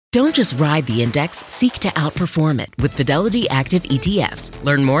Don't just ride the index, seek to outperform it with Fidelity Active ETFs.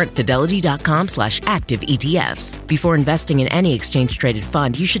 Learn more at fidelity.com/active ETFs. Before investing in any exchange-traded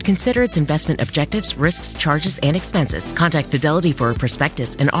fund, you should consider its investment objectives, risks, charges, and expenses. Contact Fidelity for a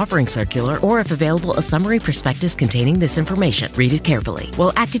prospectus, an offering circular, or if available, a summary prospectus containing this information. Read it carefully.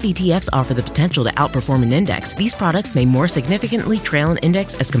 While active ETFs offer the potential to outperform an index, these products may more significantly trail an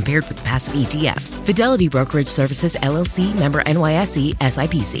index as compared with passive ETFs. Fidelity Brokerage Services, LLC, member NYSE,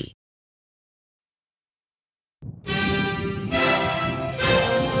 SIPC.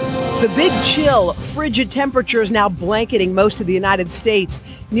 The big chill, frigid temperatures now blanketing most of the United States.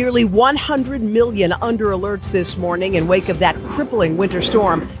 Nearly 100 million under alerts this morning in wake of that crippling winter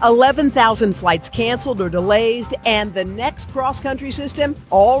storm. 11,000 flights canceled or delayed, and the next cross-country system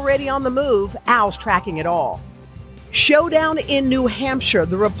already on the move. Al's tracking it all. Showdown in New Hampshire,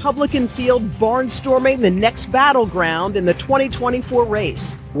 the Republican field barnstorming the next battleground in the 2024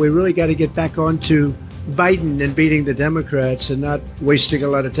 race. We really got to get back onto Biden and beating the Democrats and not wasting a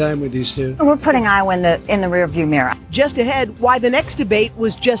lot of time with these two. We're putting Iowa in the rearview mirror. Just ahead, why the next debate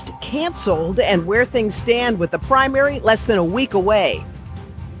was just canceled and where things stand with the primary less than a week away.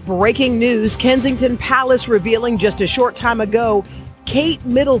 Breaking news, Kensington Palace revealing just a short time ago, Kate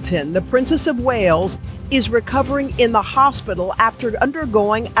Middleton, the Princess of Wales, is recovering in the hospital after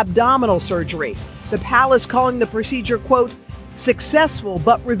undergoing abdominal surgery. The palace calling the procedure, quote, successful,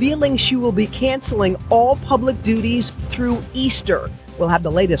 but revealing she will be canceling all public duties through Easter. We'll have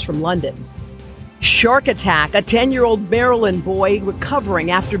the latest from London. Shark attack. A 10-year-old Maryland boy recovering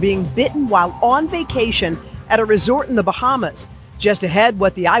after being bitten while on vacation at a resort in the Bahamas. Just ahead,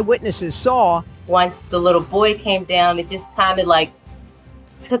 what the eyewitnesses saw. Once the little boy came down, it just kind of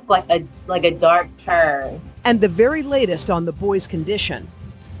took a dark turn. And the very latest on the boy's condition.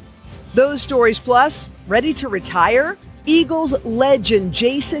 Those stories plus, ready to retire? Eagles legend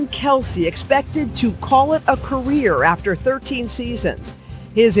Jason Kelce expected to call it a career after 13 seasons.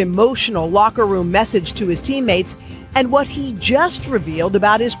 His emotional locker room message to his teammates and what he just revealed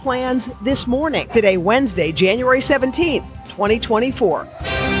about his plans this morning. Today, Wednesday, January 17th, 2024.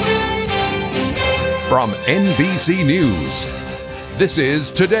 From NBC News, this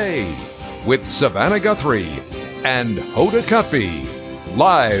is Today with Savannah Guthrie and Hoda Kotb,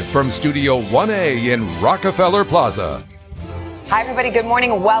 live from Studio 1A in Rockefeller Plaza. Hi, everybody. Good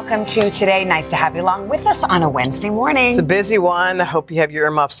morning. Welcome to Today. Nice to have you along with us on a Wednesday morning. It's a busy one. I hope you have your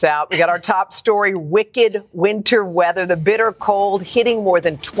earmuffs out. We got our top story, wicked winter weather, the bitter cold hitting more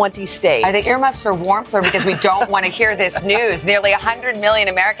than 20 states. Are the earmuffs for warmth or because we don't want to hear this news? Nearly 100 million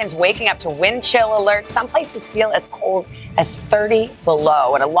Americans waking up to wind chill alerts. Some places feel as cold as 30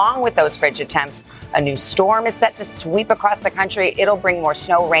 below. And along with those frigid temps, a new storm is set to sweep across the country. It'll bring more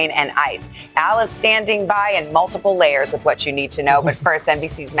snow, rain, and ice. Al is standing by in multiple layers with what you need to know. But first,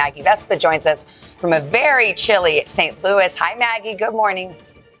 NBC's Maggie Vespa joins us from a very chilly St. Louis. Hi, Maggie. Good morning.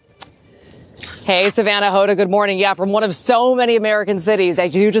 Hey, Savannah, Hoda, good morning. Yeah, from one of so many American cities,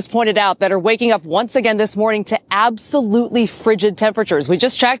 as you just pointed out, that are waking up once again this morning to absolutely frigid temperatures. We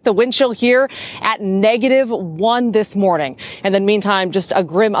just checked the wind chill here at -1 this morning. And then meantime, just a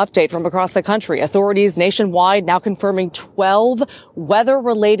grim update from across the country. Authorities nationwide now confirming 12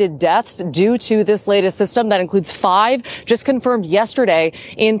 weather-related deaths due to this latest system. That includes 5 just confirmed yesterday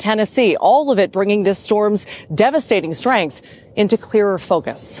in Tennessee. All of it bringing this storm's devastating strength into clearer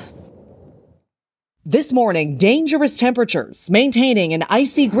focus. This morning, dangerous temperatures maintaining an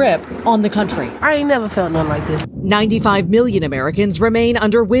icy grip on the country. I ain't never felt nothing like this. 95 million Americans remain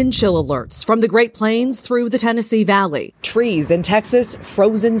under wind chill alerts from the Great Plains through the Tennessee Valley. Trees in Texas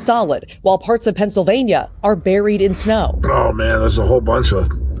frozen solid, while parts of Pennsylvania are buried in snow. Oh man, there's a whole bunch of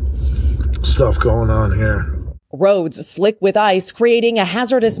stuff going on here. Roads slick with ice, creating a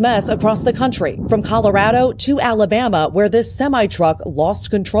hazardous mess across the country, from Colorado to Alabama, where this semi-truck lost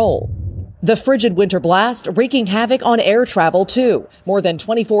control. The frigid winter blast wreaking havoc on air travel, too. More than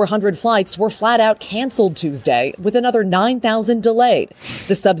 2,400 flights were flat out canceled Tuesday, with another 9,000 delayed.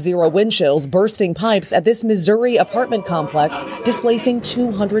 The sub-zero wind chills bursting pipes at this Missouri apartment complex, displacing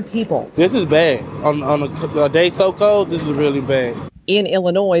 200 people. This is bad. On a day so cold, this is really bad. In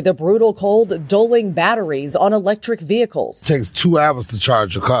Illinois, the brutal cold dulling batteries on electric vehicles. It takes 2 hours to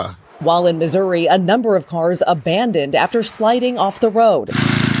charge a car. While in Missouri, a number of cars abandoned after sliding off the road.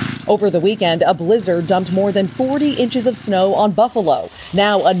 Over the weekend, a blizzard dumped more than 40 inches of snow on Buffalo.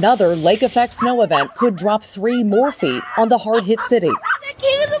 Now another lake-effect snow event could drop 3 more feet on the hard-hit city.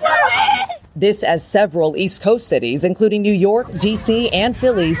 This as several East Coast cities, including New York, D.C., and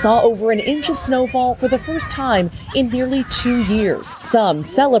Philly, saw over an inch of snowfall for the first time in nearly 2 years. Some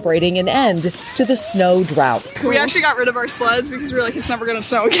celebrating an end to the snow drought. We actually got rid of our sleds because we were like, it's never going to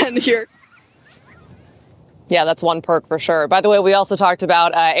snow again here. Yeah, that's one perk for sure. By the way, we also talked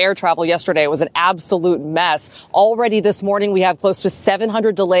about air travel yesterday. It was an absolute mess. Already this morning, we have close to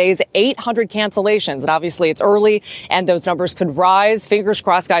 700 delays, 800 cancellations. And obviously, it's early, and those numbers could rise. Fingers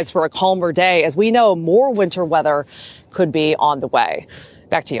crossed, guys, for a calmer day. As we know, more winter weather could be on the way.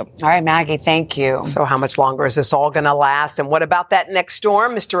 Back to you. All right, Maggie, thank you. So how much longer is this all going to last? And what about that next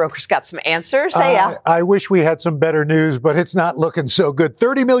storm? Mr. Roker's got some answers. I wish we had some better news, but it's not looking so good.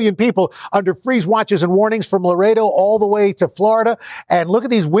 30 million people under freeze watches and warnings from Laredo all the way to Florida. And look at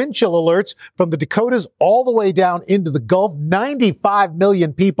these wind chill alerts from the Dakotas all the way down into the Gulf. 95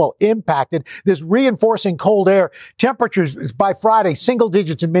 million people impacted. This reinforcing cold air. Temperatures is by Friday, single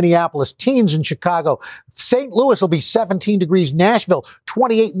digits in Minneapolis, teens in Chicago. St. Louis will be 17 degrees. Nashville, 28.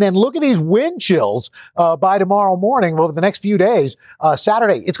 And then look at these wind chills by tomorrow morning over the next few days.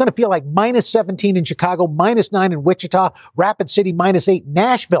 Saturday, it's going to feel like minus 17 in Chicago, minus 9 in Wichita, Rapid City, minus 8,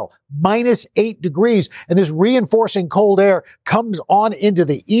 Nashville, minus 8 degrees. And this reinforcing cold air comes on into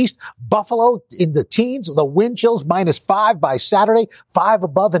the east. Buffalo in the teens, the wind chills, minus 5 by Saturday, 5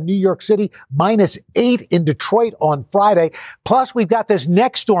 above in New York City, minus 8 in Detroit on Friday. Plus, we've got this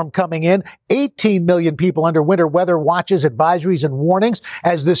next storm coming in, 18 million people under winter weather watches, advisories, and warnings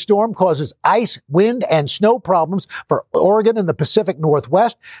as this storm causes ice, wind, and snow problems for Oregon and the Pacific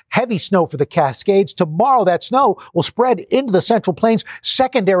Northwest. Heavy snow for the Cascades. Tomorrow, that snow will spread into the Central Plains.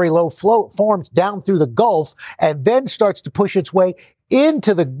 Secondary low flow forms down through the Gulf and then starts to push its way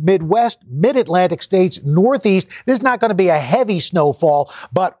into the Midwest, mid-Atlantic states, Northeast. This is not going to be a heavy snowfall,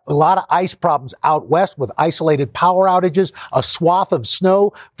 but a lot of ice problems out west with isolated power outages, a swath of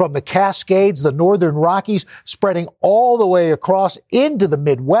snow from the Cascades, the Northern Rockies, spreading all the way across into the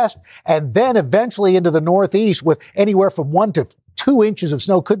Midwest, and then eventually into the Northeast with anywhere from 1 to 2 inches of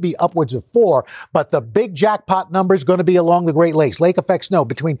snow, could be upwards of 4. But the big jackpot number is going to be along the Great Lakes. Lake effect snow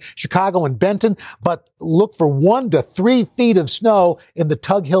between Chicago and Benton, but look for 1 to 3 feet of snow in the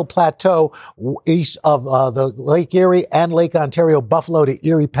Tug Hill Plateau east of the Lake Erie and Lake Ontario, Buffalo to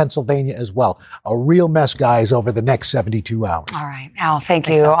Erie, Pennsylvania as well. A real mess, guys, over the next 72 hours. All right. Al, thank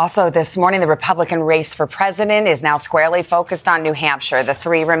you. Also, this morning, the Republican race for president is now squarely focused on New Hampshire. The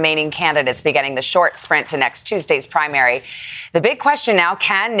 3 remaining candidates beginning the short sprint to next Tuesday's primary. The big question now,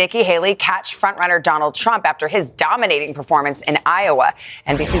 can Nikki Haley catch frontrunner Donald Trump after his dominating performance in Iowa?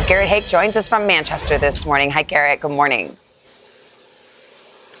 NBC's Garrett Hake joins us from Manchester this morning. Hi, Garrett. Good morning.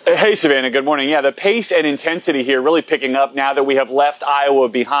 Hey, Savannah. Good morning. Yeah, the pace and intensity here really picking up now that we have left Iowa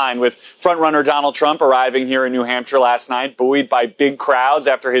behind, with frontrunner Donald Trump arriving here in New Hampshire last night, buoyed by big crowds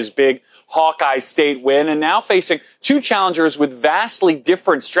after his big Hawkeye state win, and now facing 2 challengers with vastly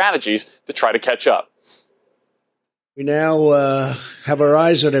different strategies to try to catch up. We now have our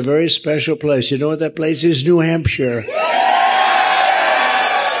eyes on a very special place. You know what that place is? New Hampshire.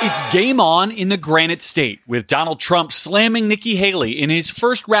 It's game on in the Granite State, with Donald Trump slamming Nikki Haley in his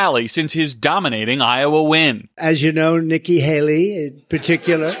first rally since his dominating Iowa win. As you know, Nikki Haley in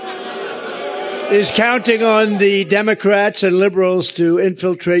particular is counting on the Democrats and liberals to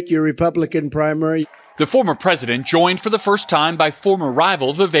infiltrate your Republican primary. The former president joined for the first time by former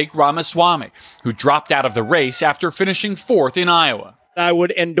rival Vivek Ramaswamy, who dropped out of the race after finishing 4th in Iowa. I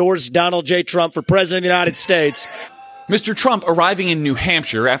would endorse Donald J. Trump for president of the United States. Mr. Trump arriving in New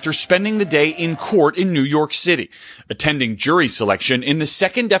Hampshire after spending the day in court in New York City, attending jury selection in the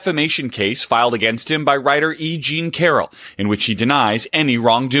second defamation case filed against him by writer E. Jean Carroll, in which he denies any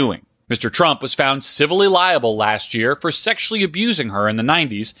wrongdoing. Mr. Trump was found civilly liable last year for sexually abusing her in the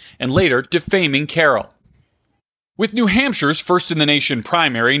 90s and later defaming Carroll. With New Hampshire's first-in-the-nation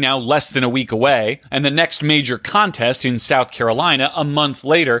primary now less than a week away, and the next major contest in South Carolina a month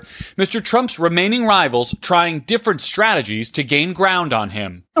later, Mr. Trump's remaining rivals trying different strategies to gain ground on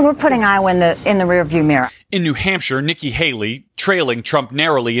him. We're putting Iowa in the rearview mirror. In New Hampshire, Nikki Haley, trailing Trump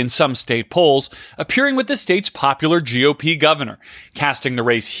narrowly in some state polls, appearing with the state's popular GOP governor, casting the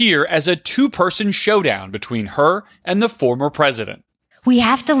race here as a 2-person showdown between her and the former president. We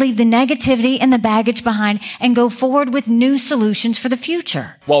have to leave the negativity and the baggage behind and go forward with new solutions for the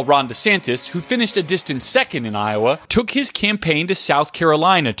future. While Ron DeSantis, who finished a distant second in Iowa, took his campaign to South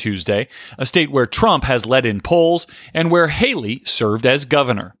Carolina Tuesday, a state where Trump has led in polls and where Haley served as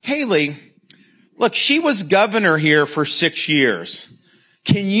governor. Haley, look, she was governor here for 6 years.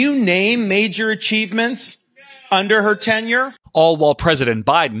 Can you name major achievements under her tenure? all while President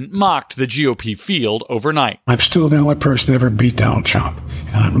Biden mocked the GOP field overnight. I'm still the only person to ever beat Donald Trump,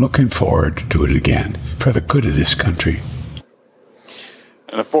 and I'm looking forward to do it again for the good of this country.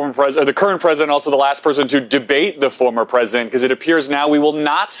 And the current president, also the last person to debate the former president, because it appears now we will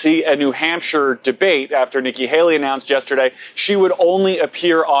not see a New Hampshire debate after Nikki Haley announced yesterday she would only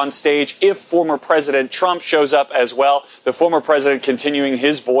appear on stage if former President Trump shows up as well. The former president continuing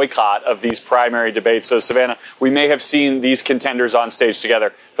his boycott of these primary debates. So, Savannah, we may have seen these contenders on stage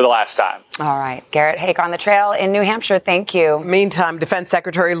together for the last time. All right. Garrett Hake on the trail in New Hampshire. Thank you. Meantime, Defense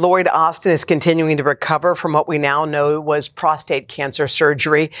Secretary Lloyd Austin is continuing to recover from what we now know was prostate cancer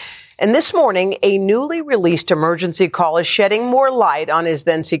surgery. And this morning, a newly released emergency call is shedding more light on his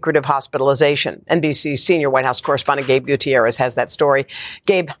then secretive hospitalization. NBC's senior White House correspondent Gabe Gutierrez has that story.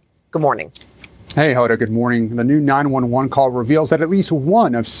 Gabe, good morning. Hey, Hoda, good morning. The new 911 call reveals that at least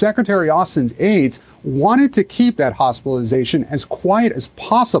one of Secretary Austin's aides wanted to keep that hospitalization as quiet as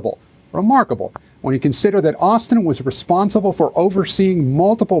possible. Remarkable when you consider that Austin was responsible for overseeing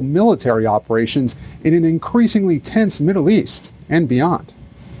multiple military operations in an increasingly tense Middle East and beyond.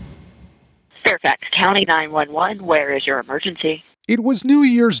 Fairfax County 911, where is your emergency? It was New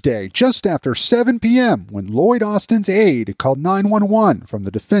Year's Day, just after 7 p.m., when Lloyd Austin's aide called 911 from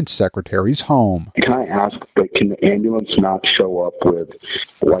the Defense Secretary's home. Can I ask, can the ambulance not show up with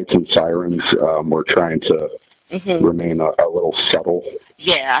lights and sirens? We're trying to remain a little subtle.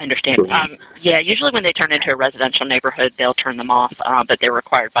 Yeah, I understand. Usually when they turn into a residential neighborhood, they'll turn them off, but they're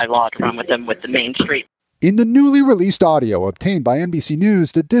required by law to run with them with the main street. In the newly released audio obtained by NBC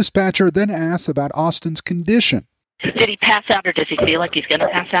News, the dispatcher then asks about Austin's condition. Did he pass out, or does he feel like he's going to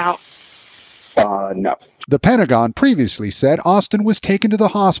pass out? No. The Pentagon previously said Austin was taken to the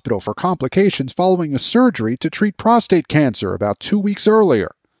hospital for complications following a surgery to treat prostate cancer about 2 weeks earlier.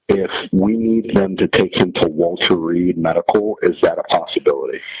 If we need them to take him to Walter Reed Medical, is that a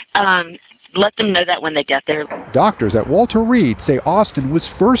possibility? Let them know that when they get there. Doctors at Walter Reed say Austin was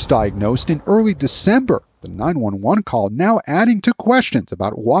first diagnosed in early December. The 911 call now adding to questions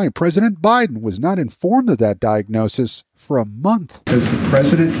about why President Biden was not informed of that diagnosis for a month. Does the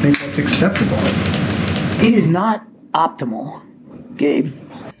president think that's acceptable? It is not optimal, Gabe.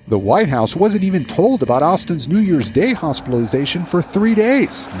 The White House wasn't even told about Austin's New Year's Day hospitalization for 3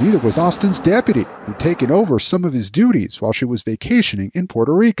 days. Neither was Austin's deputy, who'd taken over some of his duties while she was vacationing in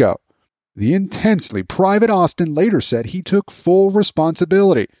Puerto Rico. The intensely private Austin later said he took full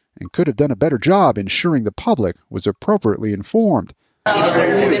responsibility and could have done a better job ensuring the public was appropriately informed.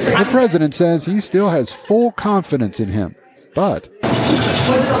 The president says he still has full confidence in him, but...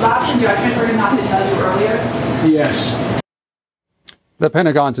 Was it a lapse in judgment for him not to tell you earlier? Yes. The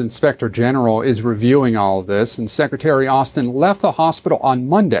Pentagon's Inspector General is reviewing all of this, and Secretary Austin left the hospital on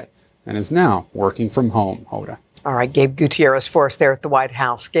Monday and is now working from home. Hoda. All right, Gabe Gutierrez for us there at the White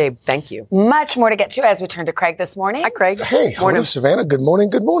House. Gabe, thank you. Much more to get to as we turn to Craig this morning. Hi, Craig. Hey, morning, Savannah. Good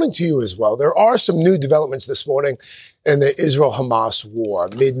morning. Good morning to you as well. There are some new developments this morning in the Israel-Hamas war.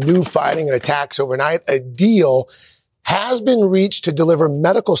 Amid new fighting and attacks overnight, a deal has been reached to deliver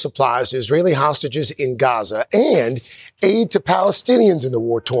medical supplies to Israeli hostages in Gaza and aid to Palestinians in the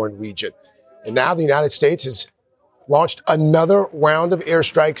war-torn region. And now the United States has launched another round of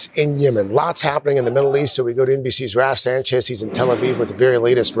airstrikes in Yemen. Lots happening in the Middle East, so we go to NBC's Raf Sanchez. He's in Tel Aviv with the very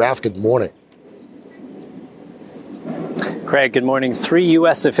latest. Raf, good morning. Craig, good morning. 3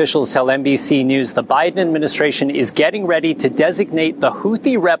 U.S. officials tell NBC News the Biden administration is getting ready to designate the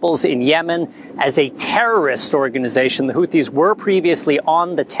Houthi rebels in Yemen as a terrorist organization. The Houthis were previously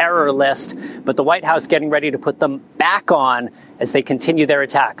on the terror list, but the White House getting ready to put them back on as they continue their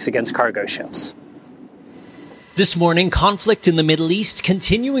attacks against cargo ships. This morning, conflict in the Middle East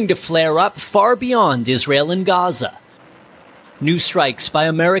continuing to flare up far beyond Israel and Gaza. New strikes by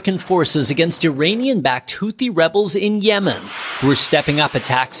American forces against Iranian-backed Houthi rebels in Yemen, who are stepping up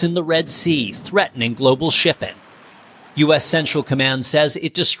attacks in the Red Sea, threatening global shipping. U.S. Central Command says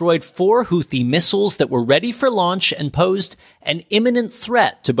it destroyed 4 Houthi missiles that were ready for launch and posed an imminent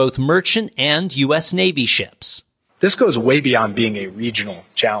threat to both merchant and U.S. Navy ships. This goes way beyond being a regional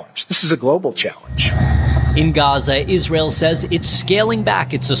challenge. This is a global challenge. In Gaza, Israel says it's scaling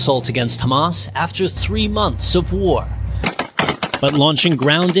back its assault against Hamas after 3 months of war, but launching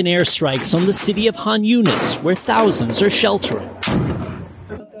ground and air strikes on the city of Han Yunis, where thousands are sheltering.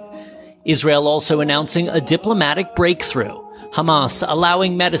 Israel also announcing a diplomatic breakthrough, Hamas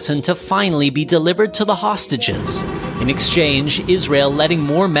allowing medicine to finally be delivered to the hostages. In exchange, Israel letting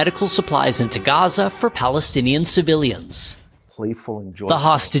more medical supplies into Gaza for Palestinian civilians. The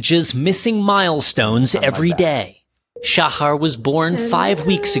hostages missing milestones every day. Shahar was born 5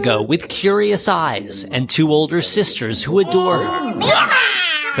 weeks ago with curious eyes and 2 older sisters who adore her.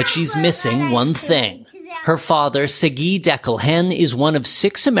 But she's missing one thing. Her father, Sagi Dekelhen, is one of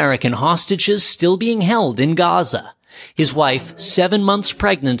 6 American hostages still being held in Gaza. His wife, 7 months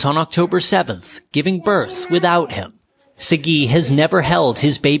pregnant on October 7th, giving birth without him. Sagi has never held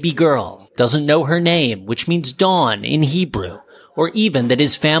his baby girl, doesn't know her name, which means dawn in Hebrew, or even that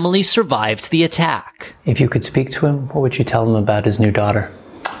his family survived the attack. If you could speak to him, what would you tell him about his new daughter?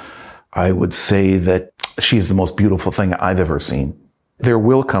 I would say that she is the most beautiful thing I've ever seen. There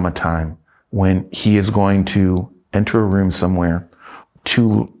will come a time when he is going to enter a room somewhere.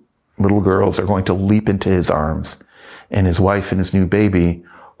 2 little girls are going to leap into his arms, and his wife and his new baby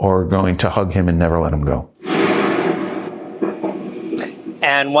are going to hug him and never let him go.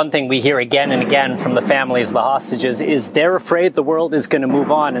 And one thing we hear again and again from the families of the hostages is they're afraid the world is going to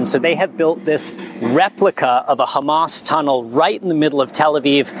move on. And so they have built this replica of a Hamas tunnel right in the middle of Tel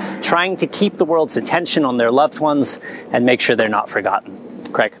Aviv, trying to keep the world's attention on their loved ones and make sure they're not forgotten.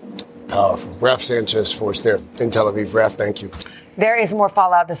 Craig. Powerful. Raf Sanchez for us there in Tel Aviv. Raf, thank you. There is more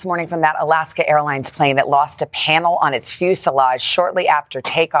fallout this morning from that Alaska Airlines plane that lost a panel on its fuselage shortly after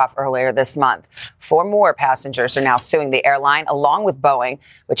takeoff earlier this month. 4 more passengers are now suing the airline, along with Boeing,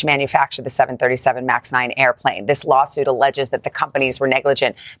 which manufactured the 737 MAX 9 airplane. This lawsuit alleges that the companies were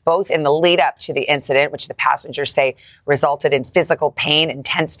negligent, both in the lead up to the incident, which the passengers say resulted in physical pain,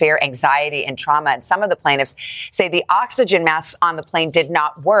 intense fear, anxiety, and trauma. And some of the plaintiffs say the oxygen masks on the plane did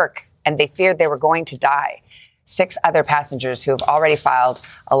not work, and they feared they were going to die. 6 other passengers who have already filed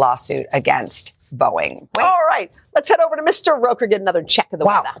a lawsuit against Boeing. All right, let's head over to Mr. Roker, get another check of the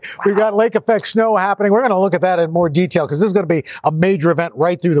weather. Wow. We've got lake effect snow happening. We're going to look at that in more detail because this is going to be a major event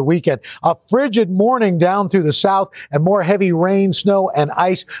right through the weekend. A frigid morning down through the south and more heavy rain, snow, and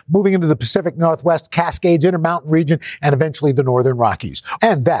ice moving into the Pacific Northwest, Cascades, Intermountain region, and eventually the Northern Rockies.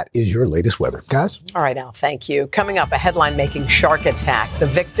 And that is your latest weather. Guys? All right, Al, thank you. Coming up, a headline-making shark attack. The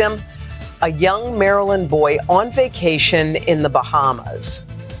victim, a young Maryland boy on vacation in the Bahamas.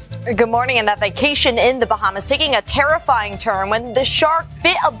 Good morning. And that vacation in the Bahamas taking a terrifying turn when the shark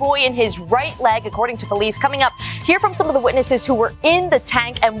bit a boy in his right leg, according to police. Coming up, hear from some of the witnesses who were in the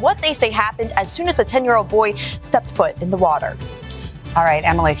tank and what they say happened as soon as the 10-year-old boy stepped foot in the water. All right,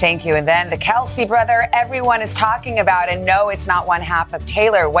 Emily, thank you. And then the Kelce brother everyone is talking about. And no, it's not one half of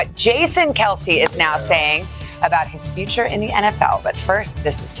Taylor. What Jason Kelce is now saying about his future in the NFL. But first,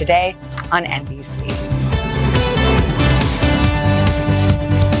 this is Today on NBC.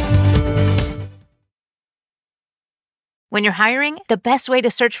 When you're hiring, the best way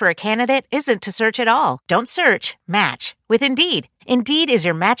to search for a candidate isn't to search at all. Don't search, match with Indeed. Indeed is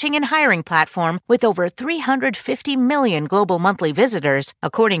your matching and hiring platform with over 350 million global monthly visitors,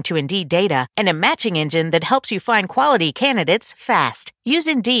 according to Indeed data, and a matching engine that helps you find quality candidates fast. Use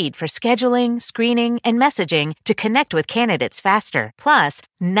Indeed for scheduling, screening, and messaging to connect with candidates faster. Plus,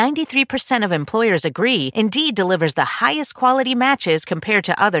 93% of employers agree Indeed delivers the highest quality matches compared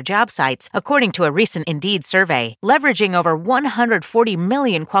to other job sites, according to a recent Indeed survey. Leveraging over 140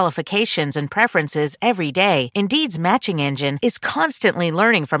 million qualifications and preferences every day, Indeed's matching engine is constantly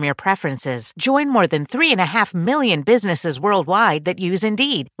learning from your preferences. Join more than 3.5 million businesses worldwide that use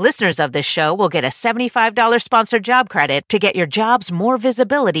Indeed. Listeners of this show will get a $75 sponsored job credit to get your jobs more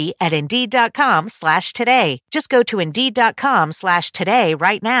visibility at Indeed.com/today. Just go to Indeed.com/today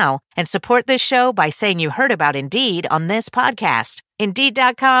right now and support this show by saying you heard about Indeed on this podcast.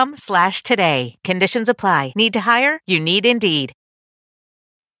 Indeed.com/today. Conditions apply. Need to hire? You need Indeed.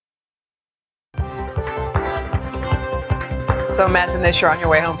 So imagine this, you're on your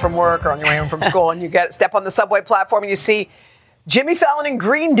way home from work or on your way home from school and you step on the subway platform and you see Jimmy Fallon and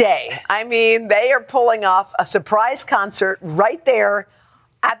Green Day. I mean, they are pulling off a surprise concert right there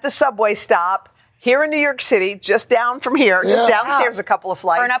at the subway stop here in New York City, just down from here, just downstairs a couple of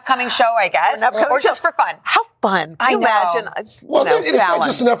flights. For an upcoming show, I guess. Or just for fun. How fun. Can you imagine? Well, it's not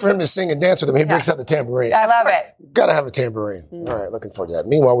just enough for him to sing and dance with him. He breaks out the tambourine. I love it. Got to have a tambourine. All right, looking forward to that.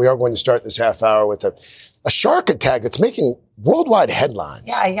 Meanwhile, we are going to start this half hour with a shark attack that's making worldwide headlines.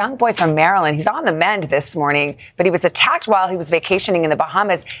 Yeah, a young boy from Maryland. He's on the mend this morning, but he was attacked while he was vacationing in the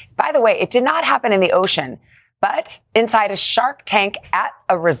Bahamas. By the way, it did not happen in the ocean, but inside a shark tank at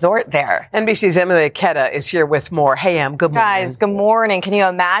a resort there. NBC's Emily Aketa is here with more. Hey, Em, good morning. Guys, good morning. Can you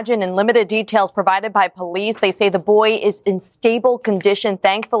imagine? In limited details provided by police, they say the boy is in stable condition,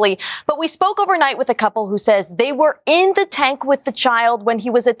 thankfully. But we spoke overnight with a couple who says they were in the tank with the child when he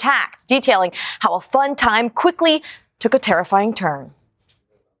was attacked, detailing how a fun time quickly took a terrifying turn.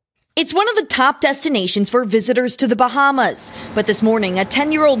 It's one of the top destinations for visitors to the Bahamas. But this morning, a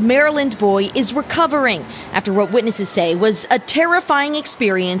 10-year-old Maryland boy is recovering after what witnesses say was a terrifying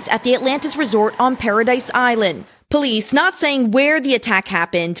experience at the Atlantis resort on Paradise Island. Police not saying where the attack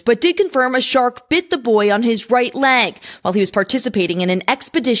happened, but did confirm a shark bit the boy on his right leg while he was participating in an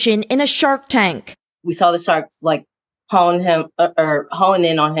expedition in a shark tank. We saw the sharks hone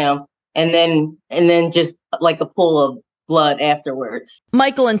in on him, and then just like a pool of blood afterwards.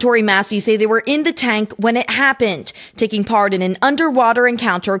 Michael and Tori Massey say they were in the tank when it happened, taking part in an underwater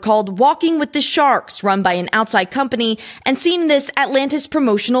encounter called Walking with the Sharks, run by an outside company, and seen in this Atlantis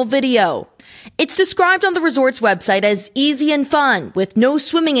promotional video. It's described on the resort's website as easy and fun, with no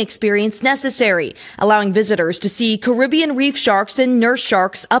swimming experience necessary, allowing visitors to see Caribbean reef sharks and nurse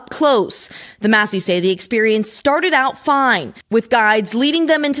sharks up close. The Masseys say the experience started out fine, with guides leading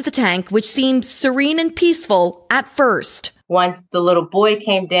them into the tank, which seemed serene and peaceful at first. Once the little boy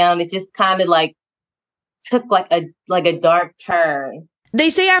came down, it just kind of took a dark turn. They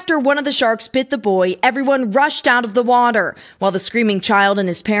say after one of the sharks bit the boy, everyone rushed out of the water, while the screaming child and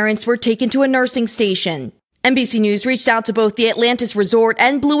his parents were taken to a nursing station. NBC News reached out to both the Atlantis Resort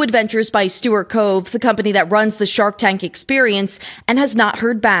and Blue Adventures by Stewart Cove, the company that runs the Shark Tank experience, and has not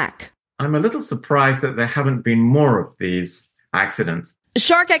heard back. I'm a little surprised that there haven't been more of these accidents.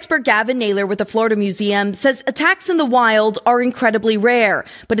 Shark expert Gavin Naylor with the Florida Museum says attacks in the wild are incredibly rare,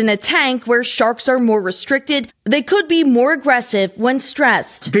 but in a tank where sharks are more restricted, they could be more aggressive when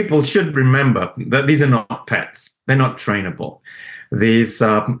stressed. People should remember that these are not pets. They're not trainable. These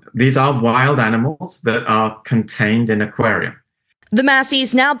are wild animals that are contained in aquarium. The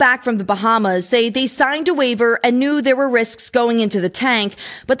Masseys, now back from the Bahamas, say they signed a waiver and knew there were risks going into the tank,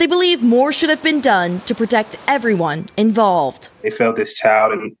 but they believe more should have been done to protect everyone involved. They felt this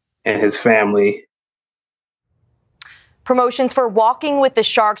child and his family. Promotions for Walking with the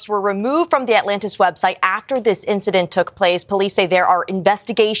Sharks were removed from the Atlantis website after this incident took place. Police say there are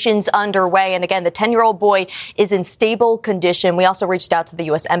investigations underway. And again, the 10-year-old boy is in stable condition. We also reached out to the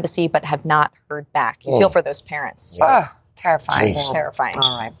U.S. Embassy, but have not heard back. You feel for those parents. Yeah. Terrifying. Terrifying.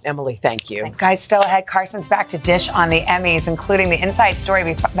 All right, Emily, thank you. Guys, still ahead, Carson's back to dish on the Emmys, including the inside story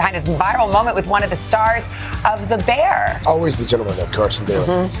behind his viral moment with one of the stars of The Bear. Always the gentleman at Carson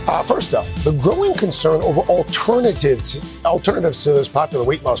Daly. First, though, the growing concern over alternatives to those popular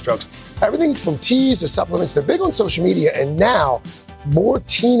weight loss drugs. Everything from teas to supplements, they're big on social media, and now more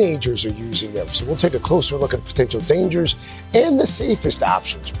teenagers are using them. So we'll take a closer look at the potential dangers and the safest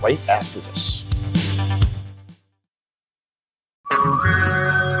options right after this.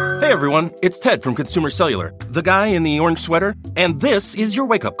 Hey everyone, it's Ted from Consumer Cellular, the guy in the orange sweater, and this is your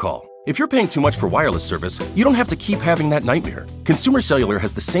wake-up call. If you're paying too much for wireless service, you don't have to keep having that nightmare. Consumer Cellular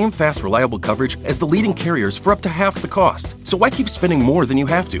has the same fast, reliable coverage as the leading carriers for up to half the cost. So why keep spending more than you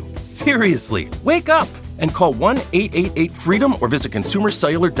have to? Seriously, wake up and call 1-888-FREEDOM or visit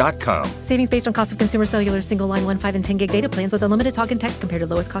consumercellular.com. Savings based on cost of Consumer Cellular single line 1, 5, and 10 gig data plans with unlimited talk and text compared to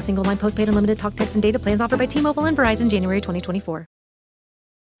lowest cost single line postpaid unlimited talk, text, and data plans offered by T-Mobile and Verizon January 2024.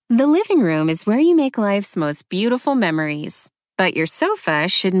 The living room is where you make life's most beautiful memories. But your sofa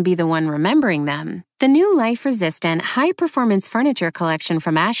shouldn't be the one remembering them. The new life-resistant, high-performance furniture collection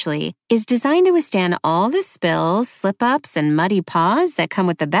from Ashley is designed to withstand all the spills, slip-ups, and muddy paws that come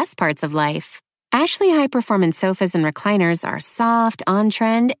with the best parts of life. Ashley high-performance sofas and recliners are soft,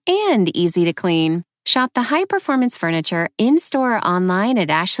 on-trend, and easy to clean. Shop the high-performance furniture in-store or online at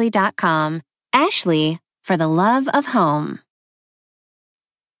ashley.com. Ashley, for the love of home.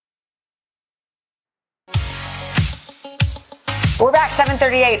 We're back,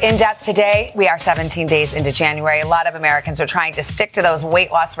 7:38 in depth today. We are 17 days into January. A lot of Americans are trying to stick to those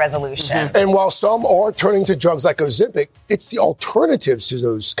weight loss resolutions. And while some are turning to drugs like Ozempic, it's the alternatives to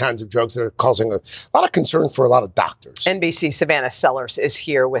those kinds of drugs that are causing a lot of concern for a lot of doctors. NBC Savannah Sellers is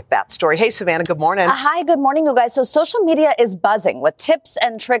here with that story. Hey, Savannah, good morning. Hi, good morning, you guys. So social media is buzzing with tips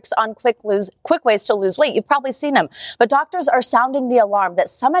and tricks on quick ways to lose weight. You've probably seen them. But doctors are sounding the alarm that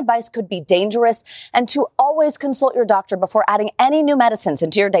some advice could be dangerous and to always consult your doctor before adding any new medicines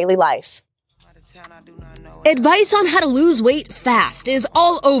into your daily life. Advice on how to lose weight fast is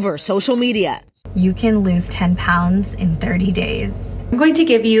all over social media. You can lose 10 pounds in 30 days. I'm going to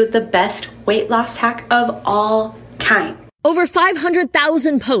give you the best weight loss hack of all time. Over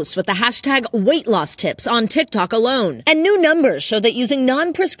 500,000 posts with the hashtag weight loss tips on TikTok alone. And new numbers show that using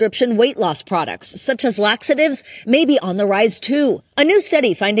non-prescription weight loss products, such as laxatives, may be on the rise too. A new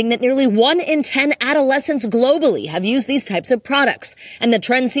study finding that nearly 1 in 10 adolescents globally have used these types of products. And the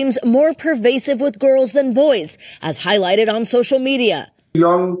trend seems more pervasive with girls than boys, as highlighted on social media.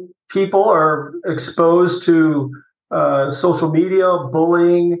 Young people are exposed to social media,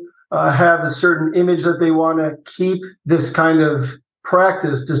 bullying, have a certain image that they want to keep, this kind of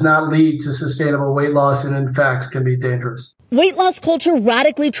practice does not lead to sustainable weight loss and, in fact, can be dangerous. Weight loss culture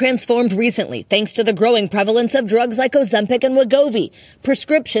radically transformed recently thanks to the growing prevalence of drugs like Ozempic and Wegovy.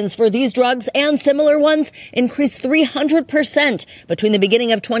 Prescriptions for these drugs and similar ones increased 300% between the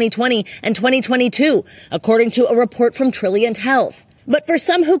beginning of 2020 and 2022, according to a report from Trilliant Health. But for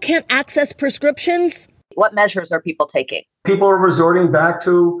some who can't access prescriptions, what measures are people taking? People are resorting back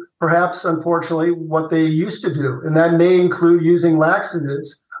to, perhaps, unfortunately, what they used to do. And that may include using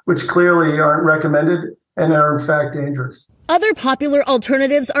laxatives, which clearly aren't recommended and are, in fact, dangerous. Other popular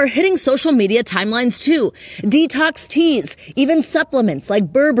alternatives are hitting social media timelines too. Detox teas, even supplements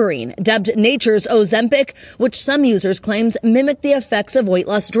like berberine, dubbed nature's Ozempic, which some users claims mimic the effects of weight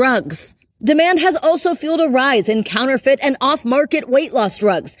loss drugs. Demand has also fueled a rise in counterfeit and off-market weight loss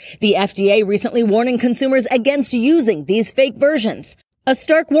drugs. The FDA recently warning consumers against using these fake versions. A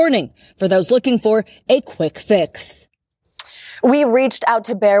stark warning for those looking for a quick fix. We reached out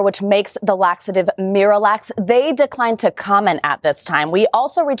to Bayer, which makes the laxative Miralax. They declined to comment at this time. We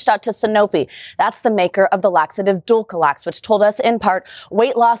also reached out to Sanofi. That's the maker of the laxative Dulcolax, which told us in part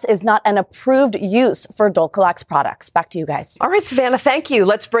weight loss is not an approved use for Dulcolax products. Back to you guys. All right, Savannah, thank you.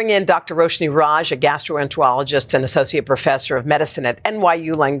 Let's bring in Dr. Roshni Raj, a gastroenterologist and associate professor of medicine at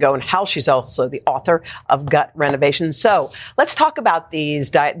NYU Langone Health. She's also the author of Gut Renovation. So let's talk about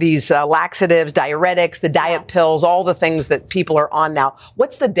these laxatives, diuretics, the diet pills, all the things that people are on now.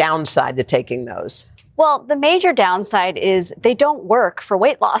 What's the downside to taking those? Well, the major downside is they don't work for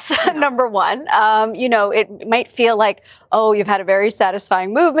weight loss, number one. It might feel like, oh, you've had a very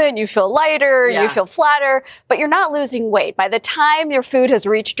satisfying movement, you feel lighter, you feel flatter, but you're not losing weight. By the time your food has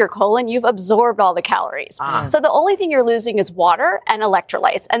reached your colon, you've absorbed all the calories. So the only thing you're losing is water and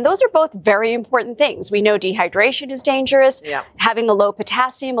electrolytes. And those are both very important things. We know dehydration is dangerous. Having a low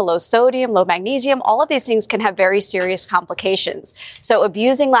potassium, a low sodium, low magnesium, all of these things can have very serious complications. So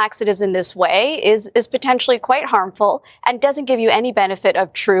abusing laxatives in this way is potentially quite harmful and doesn't give you any benefit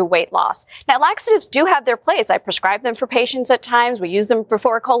of true weight loss. Now, laxatives do have their place. I prescribe them for patients at times. We use them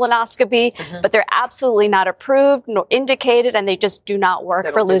before colonoscopy, but they're absolutely not approved nor indicated, and they just do not work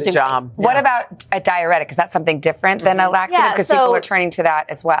for losing weight. What about a diuretic? Is that something different than a laxative? Because people are turning to that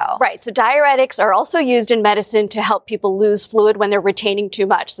as well. Right. So diuretics are also used in medicine to help people lose fluid when they're retaining too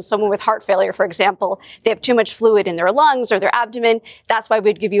much. So someone with heart failure, for example, they have too much fluid in their lungs or their abdomen. That's why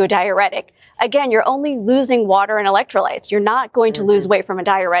we'd give you a diuretic. Again, you're only losing water and electrolytes. You're not going to lose weight from a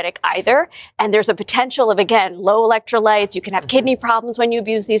diuretic either. And there's a potential of, again, low electrolytes. You can have kidney problems when you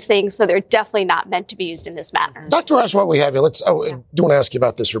abuse these things. So they're definitely not meant to be used in this manner. Dr. Raj, while we have you, I do want to ask you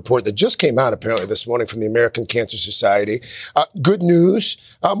about this report that just came out apparently this morning from the American Cancer Society. Good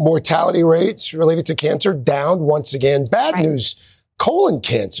news, mortality rates related to cancer down once again. Bad news. Colon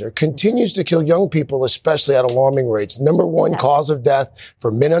cancer continues to kill young people, especially at alarming rates. Number one cause of death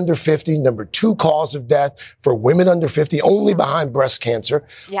for men under 50. Number two cause of death for women under 50, only behind breast cancer.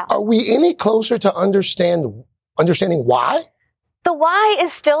 Are we any closer to understanding why? The why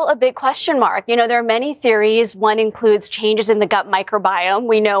is still a big question mark. There are many theories. One includes changes in the gut microbiome.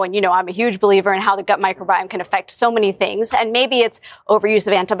 We know, and I'm a huge believer in how the gut microbiome can affect so many things. And maybe it's overuse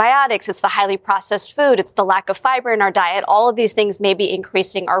of antibiotics. It's the highly processed food. It's the lack of fiber in our diet. All of these things may be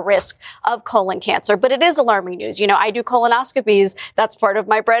increasing our risk of colon cancer. But it is alarming news. I do colonoscopies. That's part of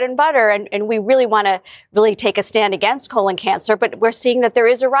my bread and butter. And we really want to really take a stand against colon cancer. But we're seeing that there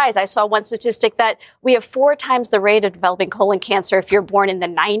is a rise. I saw one statistic that we have 4 times the rate of developing colon cancer if you're born in the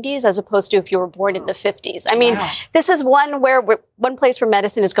 90s as opposed to if you were born in the 50s. I mean, this is one place where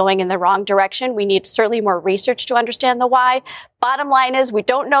medicine is going in the wrong direction. We need certainly more research to understand the why. Bottom line is we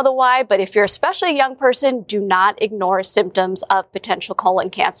don't know the why, but if you're especially a young person, do not ignore symptoms of potential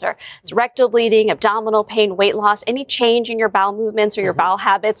colon cancer. It's rectal bleeding, abdominal pain, weight loss, any change in your bowel movements or your bowel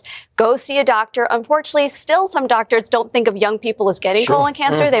habits. Go see a doctor. Unfortunately, still some doctors don't think of young people as getting colon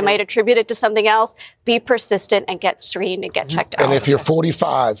cancer. They might attribute it to something else. Be persistent and get screened and get checked out. And if you're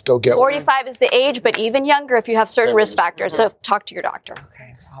 45, go get 45 is the age, but even younger if you have certain risk factors. So talk to your doctor.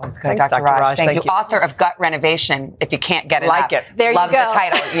 Okay. Always good, Dr. Raj. Thank you. Author of Gut Renovation, if you can't get it up. There Love you go. the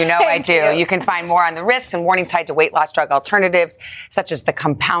title. I do. You can find more on the risks and warnings tied to weight loss drug alternatives, such as the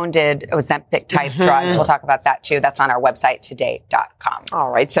compounded Ozempic type drugs. We'll talk about that too. That's on our website, today.com. All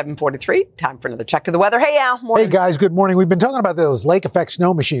right, 7:43. Time for another check of the weather. Hey, Al. Morning. Hey, guys. Good morning. We've been talking about those lake effect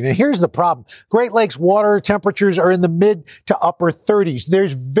snow machine. And here's the problem. Great Lakes water temperatures are in the mid to upper upper 30s.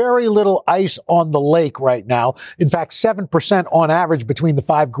 There's very little ice on the lake right now. In fact, 7% on average between the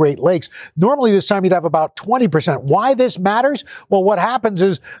 5 Great Lakes. Normally this time you'd have about 20%. Why this matters? Well, what happens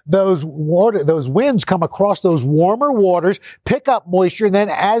is those winds come across those warmer waters, pick up moisture, and then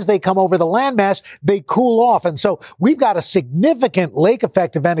as they come over the landmass, they cool off. And so we've got a significant lake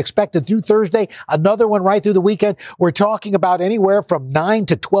effect event expected through Thursday, another one right through the weekend. We're talking about anywhere from 9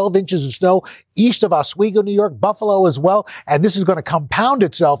 to 12 inches of snow east of Oswego, New York, Buffalo as well. And this is going to compound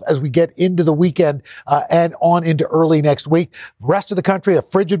itself as we get into the weekend and on into early next week. Rest of the country, a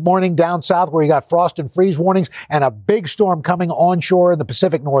frigid morning down south where you got frost and freeze warnings and a big storm coming onshore in the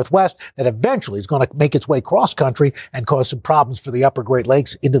Pacific Northwest that eventually is going to make its way cross country and cause some problems for the upper Great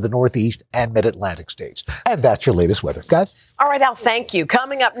Lakes into the Northeast and Mid-Atlantic states. And that's your latest weather. Guys? All right, Al, thank you.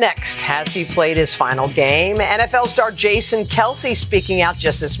 Coming up next, has he played his final game? NFL star Jason Kelce speaking out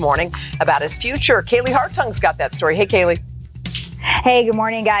just this morning about his future. Kaylee Hartung's got that story. Hey, Kaylee. Hey, good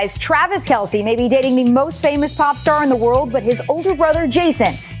morning, guys. Travis Kelce may be dating the most famous pop star in the world, but his older brother,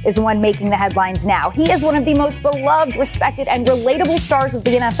 Jason, is the one making the headlines now. He is one of the most beloved, respected, and relatable stars of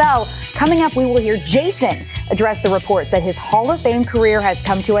the NFL. Coming up, we will hear Jason address the reports that his Hall of Fame career has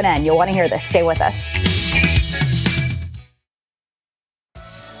come to an end. You'll want to hear this. Stay with us.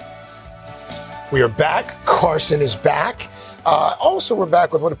 We are back. Carson is back. Also, we're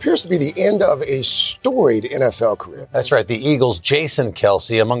back with what appears to be the end of a storied NFL career. That's right. The Eagles' Jason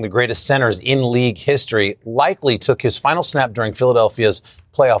Kelce, among the greatest centers in league history, likely took his final snap during Philadelphia's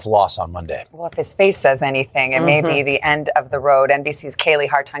playoff loss on Monday. Well, if his face says anything, it may be the end of the road. NBC's Kaylee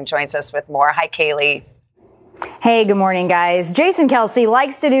Hartung joins us with more. Hi, Kaylee. Hey, good morning, guys. Jason Kelce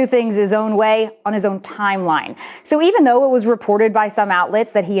likes to do things his own way on his own timeline. So even though it was reported by some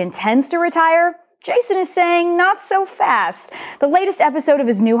outlets that he intends to retire, Jason is saying not so fast. The latest episode of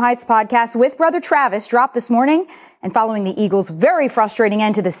his New Heights podcast with brother Travis dropped this morning. And following the Eagles' very frustrating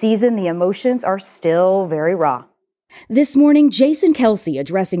end to the season, the emotions are still very raw. This morning, Jason Kelce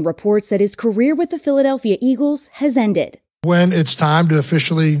addressing reports that his career with the Philadelphia Eagles has ended. When it's time to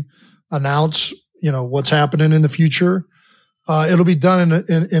officially announce, what's happening in the future, it'll be done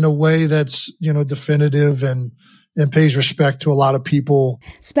in a way that's, definitive and pays respect to a lot of people.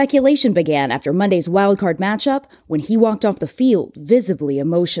 Speculation began after Monday's wildcard matchup when he walked off the field, visibly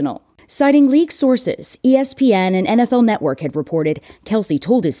emotional. Citing league sources, ESPN and NFL Network had reported Kelce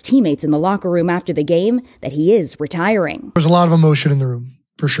told his teammates in the locker room after the game that he is retiring. There's a lot of emotion in the room,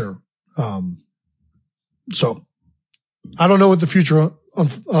 for sure. So I don't know what the future,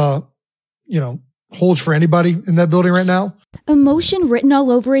 holds for anybody in that building right now. Emotion written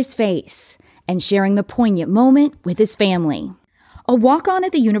all over his face and sharing the poignant moment with his family. A walk-on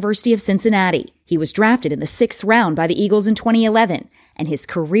at the University of Cincinnati, he was drafted in the 6th round by the Eagles in 2011, and his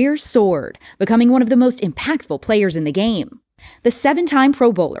career soared, becoming one of the most impactful players in the game. The 7-time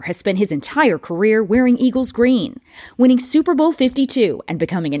Pro Bowler has spent his entire career wearing Eagles green, winning Super Bowl 52 and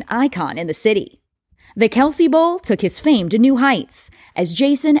becoming an icon in the city. The Kelce Bowl took his fame to new heights as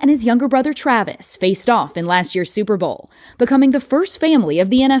Jason and his younger brother Travis faced off in last year's Super Bowl, becoming the first family of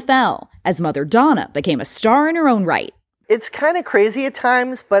the NFL as mother Donna became a star in her own right. It's kind of crazy at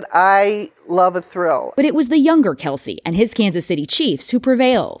times, but I love a thrill. But it was the younger Kelce and his Kansas City Chiefs who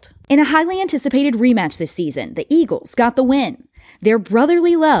prevailed. In a highly anticipated rematch this season, the Eagles got the win. Their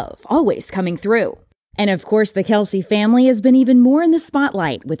brotherly love always coming through. And of course, the Kelce family has been even more in the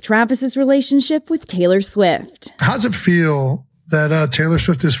spotlight with Travis's relationship with Taylor Swift. How's it feel that Taylor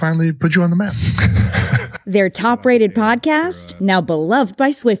Swift has finally put you on the map? Their top-rated podcast, now beloved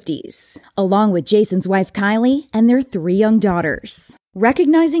by Swifties, along with Jason's wife Kylie and their 3 young daughters.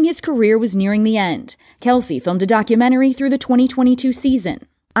 Recognizing his career was nearing the end, Kelce filmed a documentary through the 2022 season.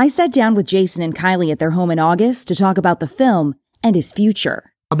 I sat down with Jason and Kylie at their home in August to talk about the film and his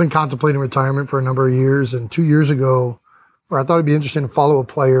future. I've been contemplating retirement for a number of years, and 2 years ago, where I thought it'd be interesting to follow a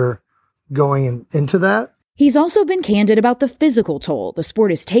player going into that. He's also been candid about the physical toll the sport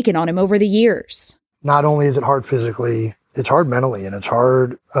has taken on him over the years. Not only is it hard physically, it's hard mentally, and it's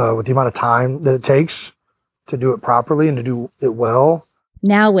hard with the amount of time that it takes to do it properly and to do it well.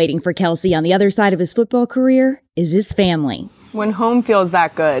 Now waiting for Kelce on the other side of his football career is his family. When home feels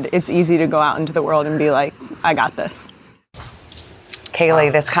that good, it's easy to go out into the world and be like, I got this.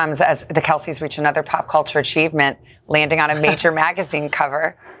 Kaylee, this comes as the Kelces reach another pop culture achievement, landing on a major magazine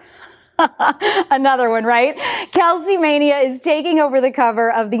cover. Another one, right? Kelce Mania is taking over the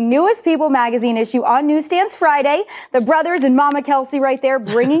cover of the newest People magazine issue on newsstands Friday. The brothers and Mama Kelce right there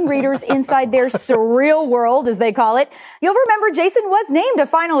bringing readers inside their surreal world, as they call it. You'll remember Jason was named a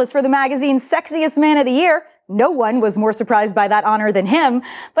finalist for the magazine's Sexiest Man of the Year. No one was more surprised by that honor than him.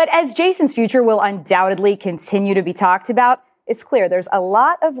 But as Jason's future will undoubtedly continue to be talked about, it's clear there's a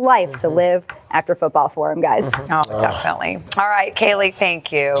lot of life to live after football for him, guys. Oh, definitely. All right, Kaylee,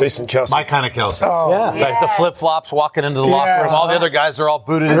 thank you. Jason Kelce. My kind of Kelce. Oh, Like the flip-flops walking into the locker room. All the other guys are all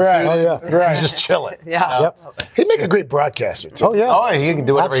booted and suited. He's just chilling. He'd make a great broadcaster, too. Oh, yeah, he can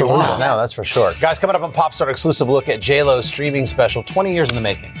do whatever he wants now, that's for sure. Guys, coming up on Popstar, exclusive look at J-Lo's streaming special, 20 years in the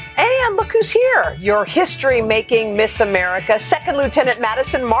making. And look who's here. Your history-making Miss America, Second Lieutenant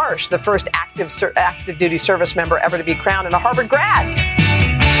Madison Marsh, the first active duty service member ever to be crowned and a Harvard grad.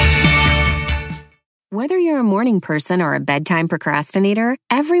 Whether you're a morning person or a bedtime procrastinator,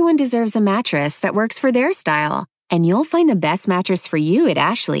 everyone deserves a mattress that works for their style. And you'll find the best mattress for you at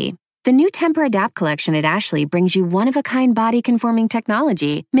Ashley. The new Tempur-Adapt collection at Ashley brings you one-of-a-kind body-conforming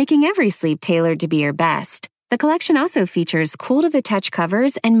technology, making every sleep tailored to be your best. The collection also features cool-to-the-touch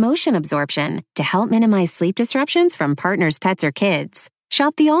covers and motion absorption to help minimize sleep disruptions from partners, pets, or kids.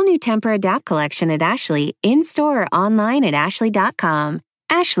 Shop the all-new Tempur-Adapt collection at Ashley, in-store or online at ashley.com.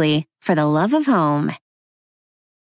 Ashley, for the love of home.